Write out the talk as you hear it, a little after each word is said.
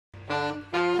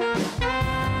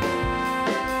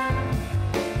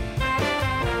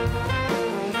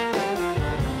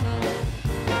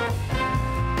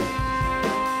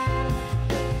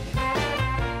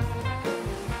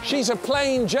She's a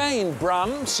plain Jane,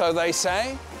 Brum, so they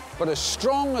say, but as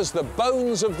strong as the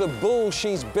bones of the bull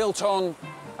she's built on,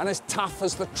 and as tough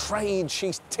as the trade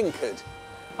she's tinkered.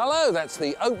 Hello, that's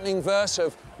the opening verse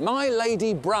of My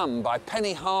Lady Brum by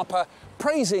Penny Harper,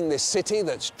 praising this city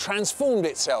that's transformed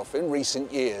itself in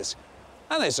recent years.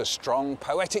 And there's a strong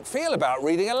poetic feel about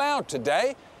reading aloud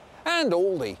today, and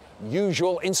all the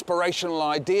usual inspirational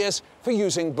ideas for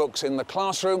using books in the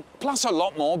classroom, plus a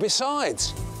lot more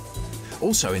besides.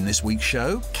 Also in this week's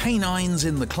show, Canines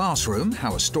in the Classroom,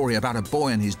 how a story about a boy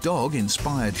and his dog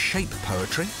inspired shape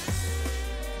poetry.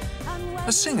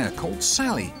 A singer called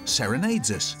Sally serenades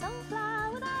us.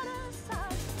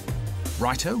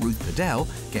 Writer Ruth Padel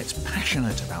gets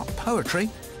passionate about poetry.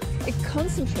 It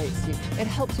concentrates you, it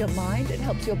helps your mind, it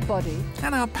helps your body.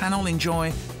 And our panel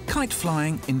enjoy kite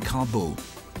flying in Kabul.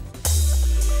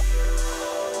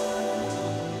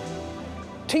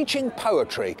 Teaching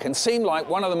poetry can seem like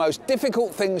one of the most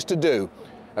difficult things to do.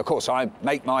 Of course, I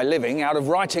make my living out of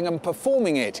writing and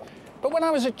performing it. But when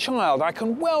I was a child, I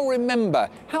can well remember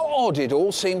how odd it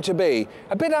all seemed to be,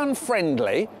 a bit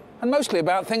unfriendly, and mostly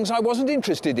about things I wasn't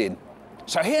interested in.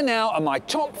 So here now are my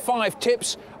top 5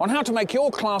 tips on how to make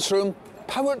your classroom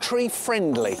poetry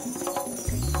friendly.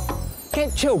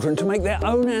 Get children to make their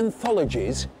own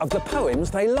anthologies of the poems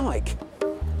they like.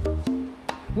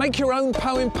 Make your own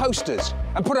poem posters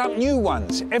and put up new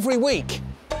ones every week.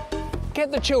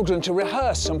 Get the children to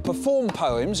rehearse and perform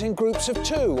poems in groups of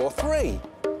 2 or 3.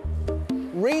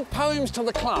 Read poems to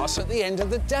the class at the end of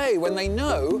the day when they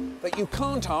know that you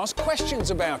can't ask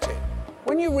questions about it.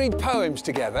 When you read poems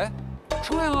together,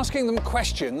 try asking them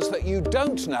questions that you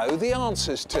don't know the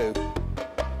answers to.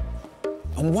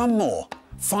 And one more.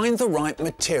 Find the right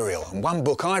material, and one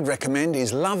book I'd recommend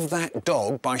is Love That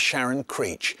Dog by Sharon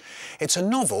Creech. It's a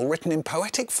novel written in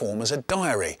poetic form as a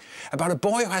diary about a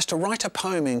boy who has to write a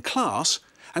poem in class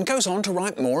and goes on to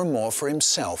write more and more for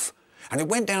himself. And it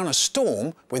went down a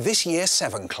storm with this Year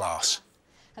 7 class.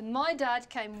 And my dad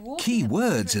came walking. Key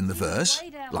words in the verse,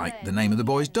 like the name of the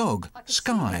boy's dog,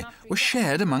 Sky, were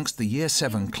shared amongst the Year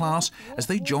 7 class as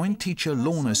they joined teacher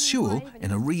Lorna Sewell in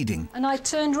a reading. And I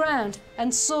turned round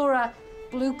and saw a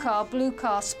blue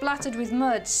car, splattered with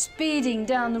mud, speeding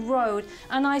down the road.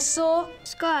 And I saw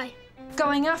Sky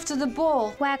going after the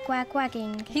ball. Wag, wag,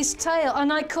 wagging His tail,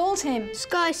 and I called him.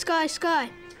 Sky, Sky, Sky.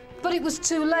 But it was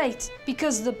too late,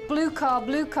 because the blue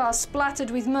car,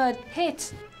 splattered with mud,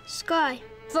 hit. Sky.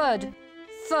 Thud,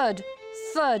 thud,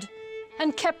 thud,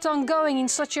 and kept on going in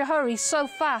such a hurry, so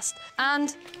fast,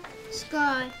 and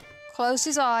Sky closed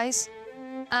his eyes,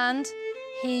 and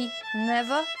he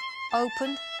never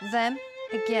opened them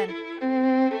again.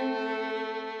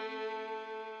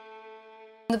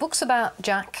 The book's about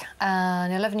Jack,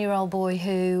 an 11-year-old boy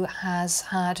who has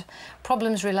had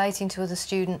problems relating to other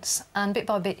students, and bit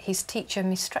by bit his teacher,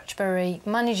 Miss Stretchbury,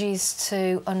 manages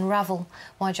to unravel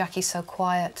why Jack is so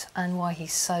quiet and why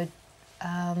he's so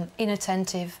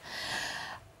inattentive.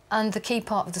 And the key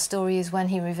part of the story is when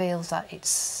he reveals that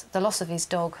it's the loss of his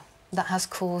dog that has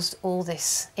caused all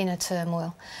this inner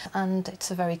turmoil. And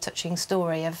it's a very touching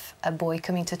story of a boy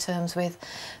coming to terms with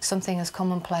something as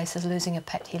commonplace as losing a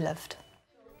pet he loved.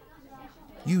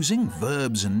 Using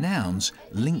verbs and nouns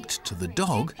linked to the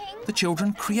dog, the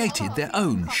children created their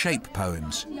own shape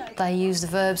poems. They use the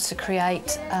verbs to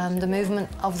create the movement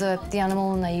of the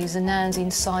animal, and they use the nouns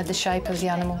inside the shape of the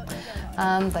animal.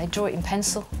 They draw it in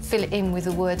pencil, fill it in with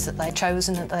the words that they've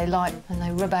chosen that they like, and they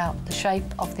rub out the shape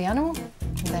of the animal,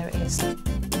 and there it is.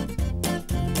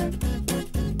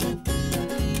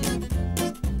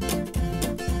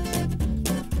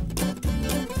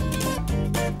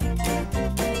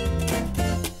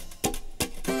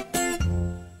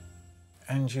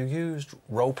 And you used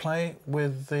role play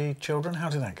with the children. How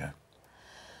did that go?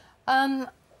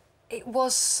 It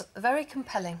was very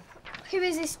compelling. Who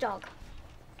is this dog?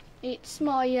 It's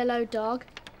my yellow dog.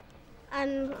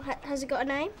 And has it got a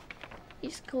name?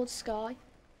 It's called Sky.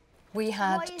 We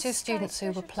had 2 students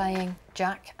who were playing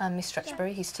Jack and Miss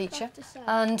Stretchbury, his teacher,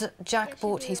 and Jack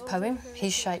brought his poem,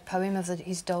 his shape poem of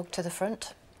his dog, to the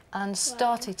front and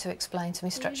started to explain to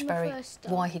Miss Stretchbury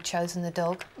why he'd chosen the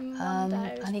dog,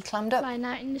 and he clammed up. Playing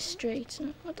out in the street.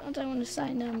 I don't want to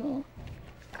say no more.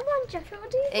 Come on, Jack,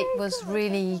 what do you think? It was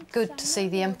really good to see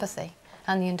the empathy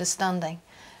and the understanding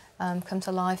come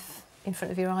to life in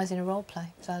front of your eyes in a role play.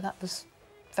 So that was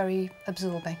very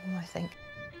absorbing, I think.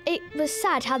 It was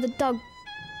sad how the dog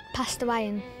passed away,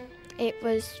 and it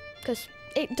was because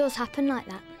it does happen like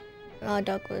that. Our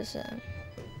dog was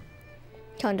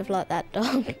kind of like that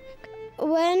dog.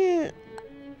 When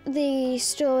the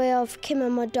story of Kim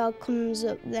and my dog comes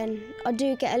up, then I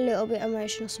do get a little bit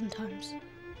emotional sometimes.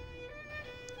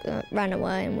 ran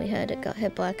away and we heard it got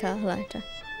hit by a car later.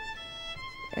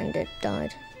 And it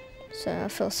died. So I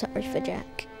feel sorry for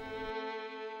Jack.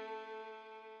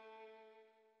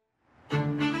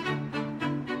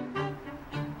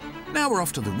 Now we're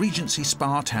off to the Regency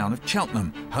Spa town of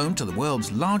Cheltenham, home to the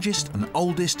world's largest and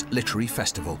oldest literary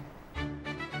festival.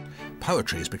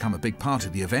 Poetry has become a big part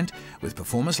of the event, with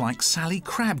performers like Sally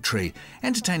Crabtree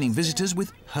entertaining visitors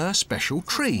with her special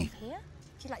tree.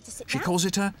 She calls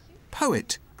it a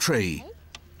poet tree.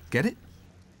 Get it?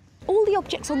 All the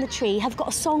objects on the tree have got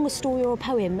a song, a story or a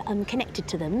poem connected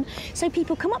to them. So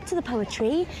people come up to the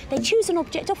poetry, they choose an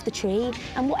object off the tree,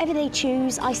 and whatever they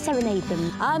choose, I serenade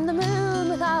them. I'm the moon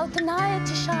without the night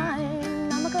to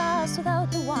shine. I'm a glass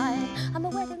without the wine. I'm a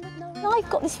wedding with no... I've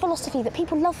got this philosophy that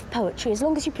people love poetry as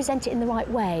long as you present it in the right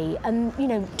way and, you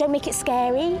know, don't make it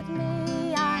scary.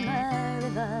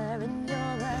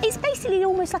 It's basically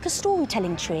almost like a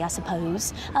storytelling tree, I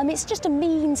suppose. It's just a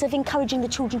means of encouraging the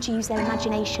children to use their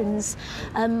imaginations.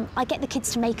 I get the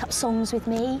kids to make up songs with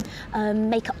me,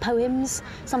 make up poems.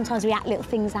 Sometimes we act little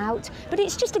things out. But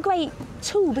it's just a great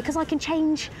tool because I can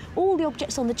change all the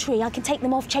objects on the tree. I can take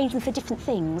them off, change them for different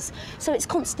things. So it's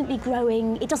constantly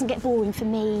growing. It doesn't get boring for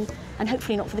me, and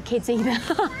hopefully not for the kids either.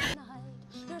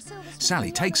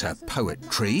 Sally takes her poet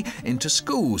tree into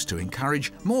schools to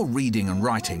encourage more reading and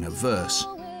writing of verse.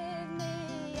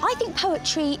 I think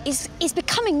poetry is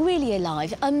becoming really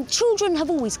alive. Children have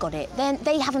always got it.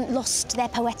 They haven't lost their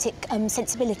poetic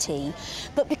sensibility.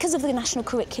 But because of the national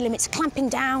curriculum, it's clamping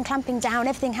down,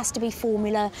 everything has to be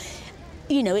formula.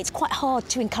 You know, it's quite hard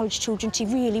to encourage children to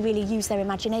really, really use their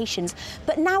imaginations.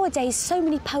 But nowadays, so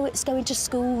many poets go into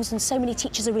schools and so many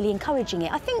teachers are really encouraging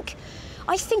it. I think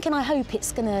and I hope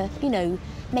it's gonna, you know,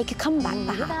 make a comeback,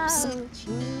 perhaps.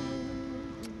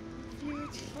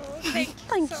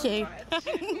 Thank you.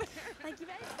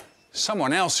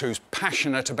 Someone else who's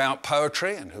passionate about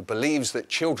poetry and who believes that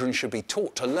children should be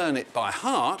taught to learn it by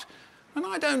heart, and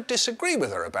I don't disagree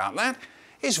with her about that,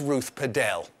 is Ruth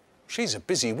Padel. She's a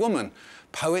busy woman,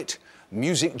 poet,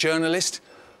 music journalist,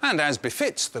 and as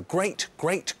befits the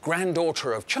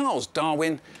great-great-granddaughter of Charles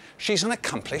Darwin, she's an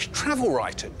accomplished travel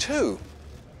writer too.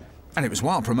 And it was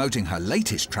while promoting her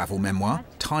latest travel memoir,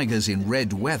 Tigers in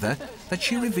Red Weather, that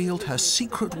she revealed her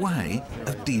secret way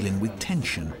of dealing with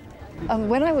tension.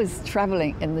 When I was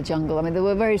travelling in the jungle, I mean, there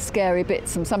were very scary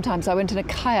bits, and sometimes I went in a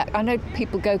kayak. I know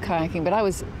people go kayaking, but I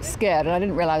was scared, and I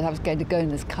didn't realise I was going to go in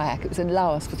this kayak. It was in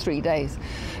Laos for 3 days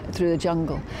through the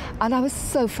jungle. And I was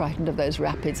so frightened of those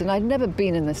rapids, and I'd never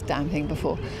been in this damn thing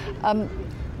before.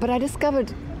 But I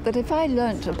discovered that if I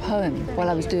learnt a poem while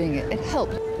I was doing it, it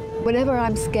helped. Whenever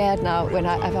I'm scared now, if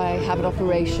I have an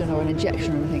operation or an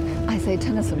injection or anything, I say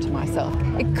Tennyson to myself.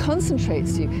 It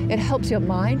concentrates you, it helps your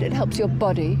mind, it helps your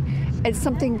body. It's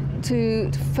something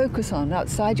to focus on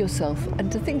outside yourself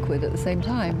and to think with at the same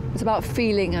time. It's about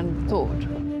feeling and thought.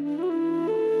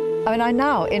 I mean, I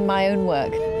now, in my own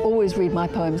work, always read my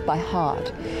poems by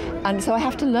heart. And so I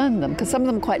have to learn them, because some of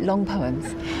them are quite long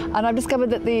poems. And I've discovered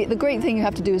that the great thing you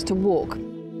have to do is to walk.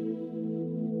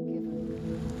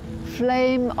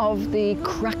 Flame of the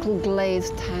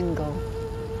crackle-glazed tangle,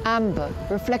 amber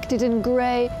reflected in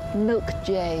grey milk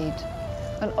jade,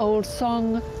 an old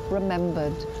song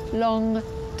remembered, long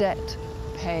debt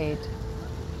paid,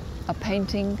 a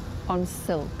painting on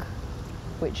silk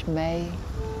which may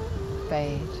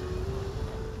fade.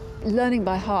 Learning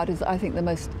by heart is, I think, the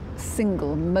most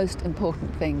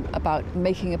important thing about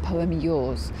making a poem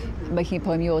yours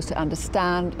to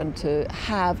understand and to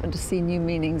have and to see new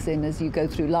meanings in as you go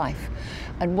through life.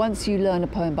 And once you learn a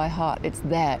poem by heart, it's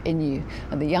there in you,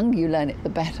 and the younger you learn it, the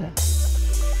better.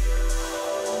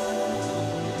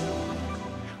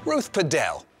 Ruth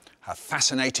Padel. Her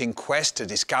fascinating quest to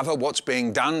discover what's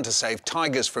being done to save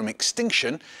tigers from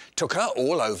extinction took her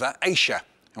all over Asia,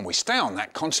 and we stay on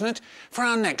that continent for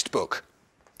our next book,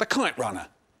 The Kite Runner,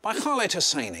 by Khaled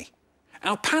Hosseini.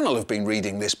 Our panel have been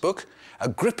reading this book, a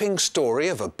gripping story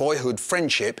of a boyhood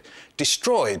friendship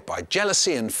destroyed by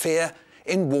jealousy and fear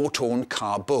in war-torn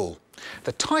Kabul.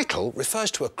 The title refers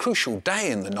to a crucial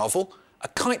day in the novel, a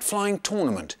kite-flying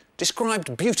tournament,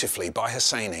 described beautifully by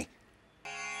Hosseini.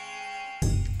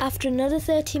 After another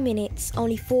 30 minutes,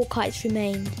 only 4 kites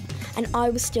remained, and I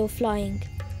was still flying.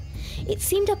 It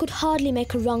seemed I could hardly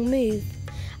make a wrong move,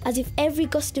 as if every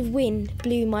gust of wind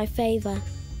blew in my favour.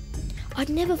 I'd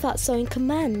never felt so in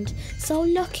command, so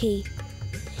lucky.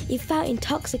 It felt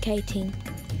intoxicating.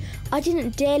 I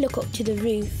didn't dare look up to the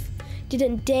roof,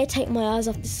 didn't dare take my eyes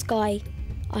off the sky.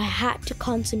 I had to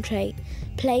concentrate,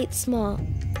 play it smart.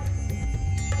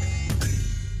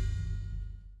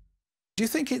 Do you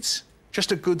think it's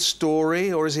just a good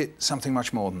story, or is it something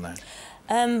much more than that?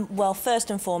 Well, first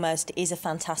and foremost, it is a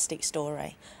fantastic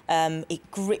story.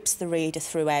 It grips the reader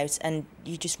throughout, and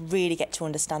you just really get to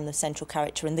understand the central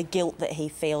character and the guilt that he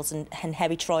feels and how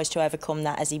he tries to overcome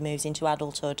that as he moves into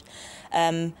adulthood.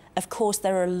 Of course,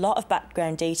 there are a lot of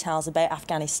background details about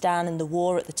Afghanistan and the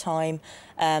war at the time,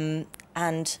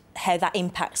 and how that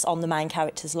impacts on the main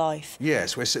character's life.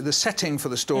 Yes, the setting for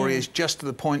the story is just to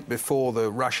the point before the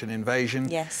Russian invasion.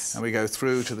 Yes. And we go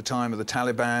through to the time of the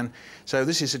Taliban. So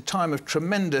this is a time of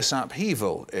tremendous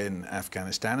upheaval in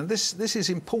Afghanistan, and this is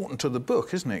important to the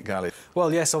book, isn't it, Khaled?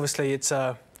 Well, yes, obviously it's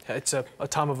a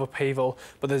time of upheaval,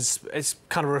 but it's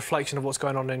kind of a reflection of what's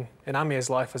going on in Amir's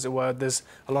life, as it were. There's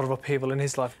a lot of upheaval in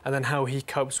his life, and then how he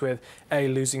copes with A,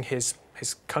 losing his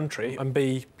country, and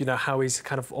B, you know, how he's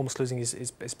kind of almost losing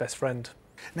his best friend.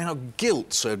 Now,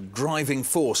 guilt's a driving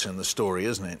force in the story,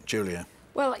 isn't it, Julia?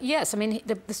 Well, yes. I mean,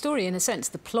 the story, in a sense,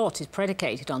 the plot is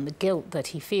predicated on the guilt that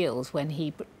he feels when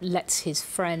he lets his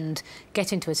friend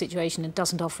get into a situation and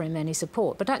doesn't offer him any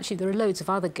support. But actually, there are loads of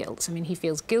other guilts. I mean, he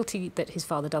feels guilty that his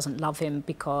father doesn't love him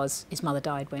because his mother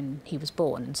died when he was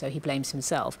born, and so he blames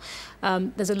himself.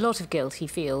 There's a lot of guilt he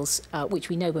feels, which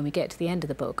we know when we get to the end of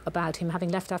the book, about him having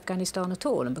left Afghanistan at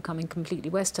all and becoming completely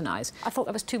westernised. I thought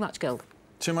that was too much guilt.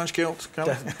 Too much guilt,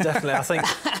 Khaled? Definitely, I think.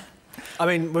 I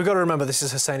mean, we've got to remember this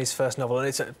is Hosseini's first novel, and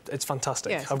it's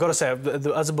fantastic. Yes. I've got to say,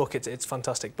 as a book, it's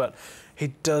fantastic, but he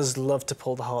does love to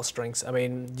pull the heartstrings. I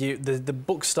mean, the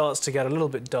book starts to get a little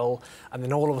bit dull, and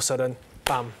then all of a sudden,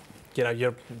 bam, you know,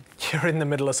 you're in the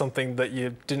middle of something that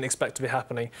you didn't expect to be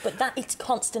happening. But that, it's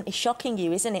constantly shocking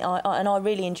you, isn't it? And I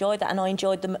really enjoyed that, and I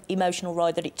enjoyed the emotional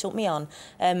ride that it took me on.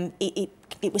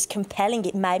 It was compelling.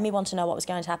 It made me want to know what was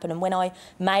going to happen. And when I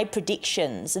made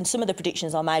predictions, and some of the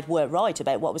predictions I made were right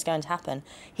about what was going to happen,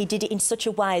 he did it in such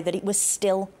a way that it was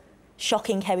still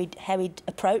shocking how he'd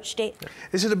approached it.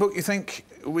 Is it a book you think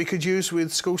we could use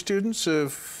with school students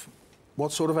of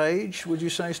what sort of age, would you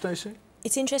say, Stacey?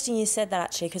 It's interesting you said that,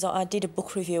 actually, because I did a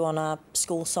book review on our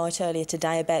school site earlier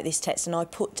today about this text, and I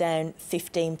put down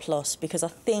 15+, because I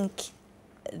think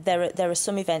there are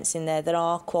some events in there that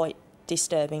are quite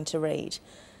disturbing to read.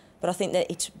 But I think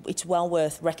that it's well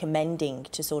worth recommending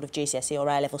to sort of GCSE or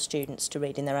A-level students to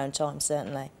read in their own time,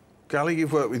 certainly. Gally,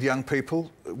 you've worked with young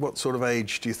people. What sort of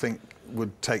age do you think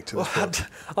would take to this book?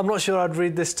 I'm not sure I'd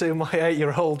read this to my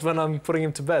 8-year-old when I'm putting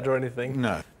him to bed or anything.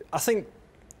 No. I think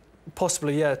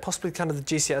possibly, yeah, possibly kind of the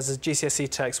GCSE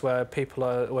text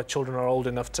where children are old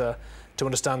enough to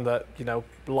understand that, you know,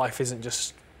 life isn't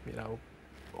just, you know,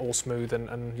 all smooth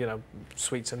and you know,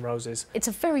 sweets and roses. It's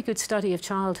a very good study of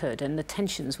childhood and the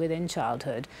tensions within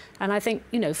childhood, and I think,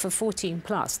 you know, for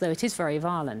 14+, though it is very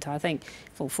violent, I think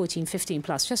for 14,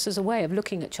 15+, just as a way of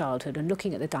looking at childhood and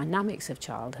looking at the dynamics of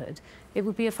childhood, it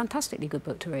would be a fantastically good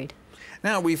book to read.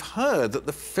 Now, we've heard that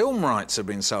the film rights have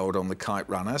been sold on the Kite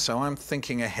Runner, so I'm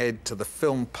thinking ahead to the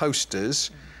film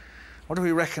posters. What do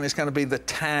we reckon is going to be the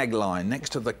tagline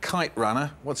next to the Kite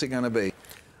Runner? What's it going to be?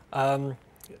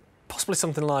 Possibly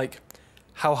something like,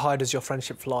 "How high does your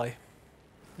friendship fly?"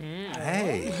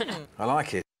 Hey, I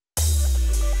like it.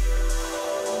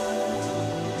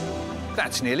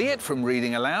 That's nearly it from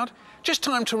Reading Aloud. Just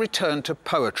time to return to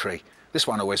poetry. This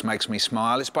one always makes me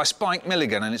smile. It's by Spike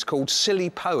Milligan and it's called Silly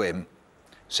Poem.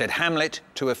 Said Hamlet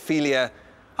to Ophelia,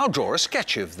 "I'll draw a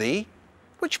sketch of thee.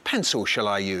 Which pencil shall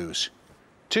I use?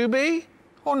 2B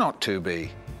or not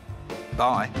 2B?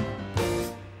 Bye."